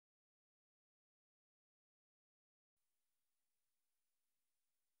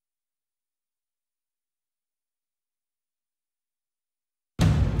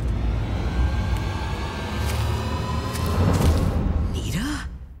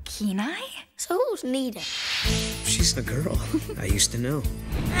Kenai? So who's Nita? She's the girl I used to know.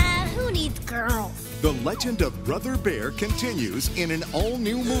 Who needs girls? The legend of Brother Bear continues in an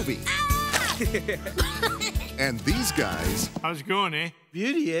all-new movie. And these guys... How's it going, eh?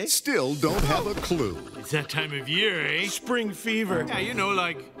 Beauty, eh? Still don't have a clue. It's that time of year, eh? Spring fever. Yeah, you know,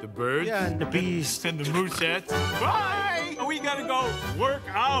 like the birds. Yeah, and the bees. And the moosettes. Bye! We gotta go work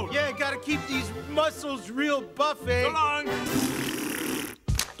out. Yeah, gotta keep these muscles real buff, eh? So long.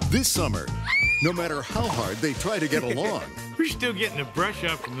 This summer, no matter how hard they try to get along... We're still getting a brush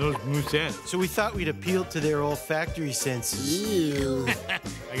up from those moosettes. So we thought we'd appeal to their olfactory senses. Ew.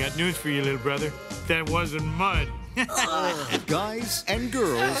 I got news for you, little brother. That wasn't mud. Guys and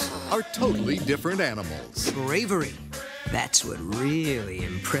girls are totally different animals. Bravery. That's what really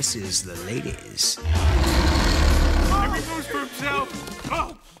impresses the ladies. Every moose for himself.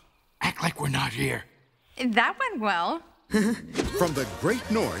 Oh, act like we're not here. That went well. From the great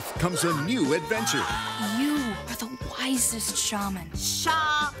north comes a new adventure. You are the wisest shaman.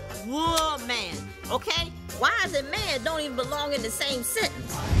 Woman, okay? Wise and man don't even belong in the same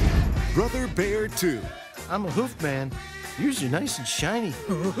sentence. Brother Bear 2. I'm a hoof man. Yours are nice and shiny.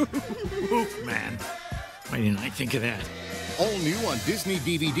 Oof, man. Why didn't I think of that? All new on Disney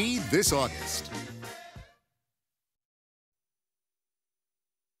DVD this August.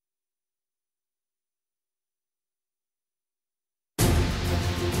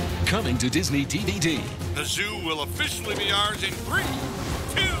 Coming to Disney DVD. The zoo will officially be ours in 3,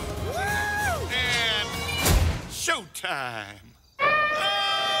 2, and showtime.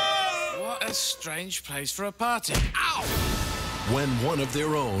 What a strange place for a party. Ow! When one of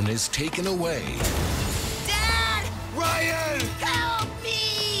their own is taken away. Dad! Ryan! Help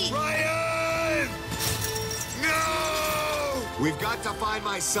me! Ryan! No! We've got to find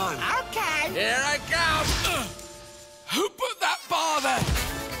my son. Okay. Here I come. Who put that bar there?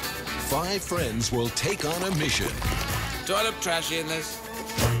 5 friends will take on a mission. Do I look trashy in this?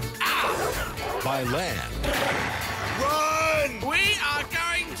 By land. Run! We are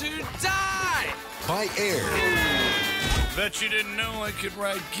going to die! By air. Bet you didn't know I could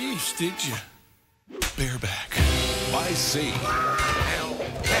ride geese, did you? Bareback. By sea. Help,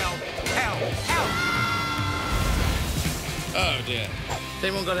 help, help, help! Oh, dear. They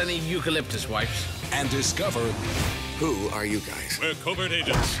won't got any eucalyptus wipes. And discover Who are you guys? We're covert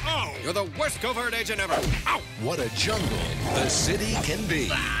agents. Oh! You're the worst covert agent ever. Ow! what a jungle the city can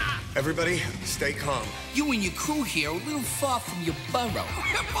be. Everybody, stay calm. You and your crew here are a little far from your burrow.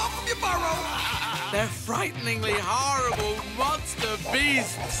 Far from your burrow? They're frighteningly horrible monster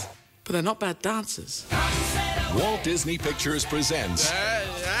beasts. But they're not bad dancers. Walt Disney Pictures presents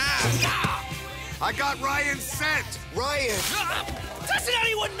I got Ryan sent. Ryan. Doesn't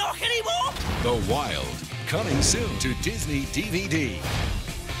anyone knock anymore? The Wild. Coming soon to Disney DVD.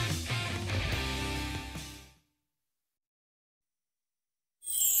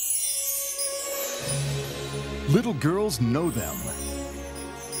 Little girls know them.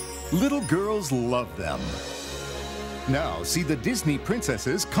 Little girls love them. Now see the Disney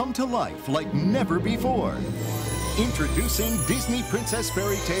princesses come to life like never before. Introducing Disney Princess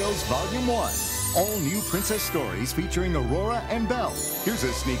Fairy Tales Volume 1. All new princess stories featuring Aurora and Belle. Here's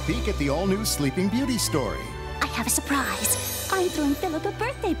a sneak peek at the all-new Sleeping Beauty story. I have a surprise. I'm throwing Philip a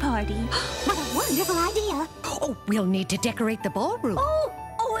birthday party. What a wonderful idea. Oh, we'll need to decorate the ballroom.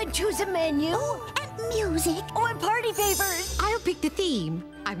 Oh, and choose a menu. And music. Oh, and party favors. I'll pick the theme.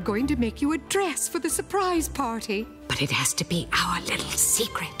 I'm going to make you a dress for the surprise party. But it has to be our little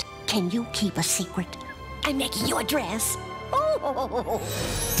secret. Can you keep a secret? I'm making you a dress. Oh.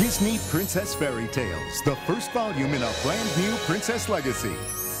 Disney Princess Fairy Tales, the first volume in a brand new princess legacy.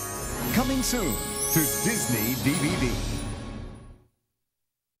 Coming soon to Disney DVD.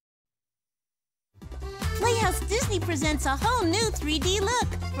 Playhouse Disney presents a whole new 3D look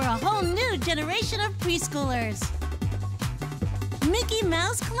for a whole new generation of preschoolers. Mickey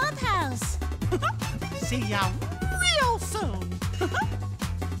Mouse Clubhouse. See ya real soon.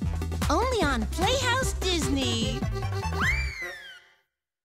 Only on Playhouse Disney.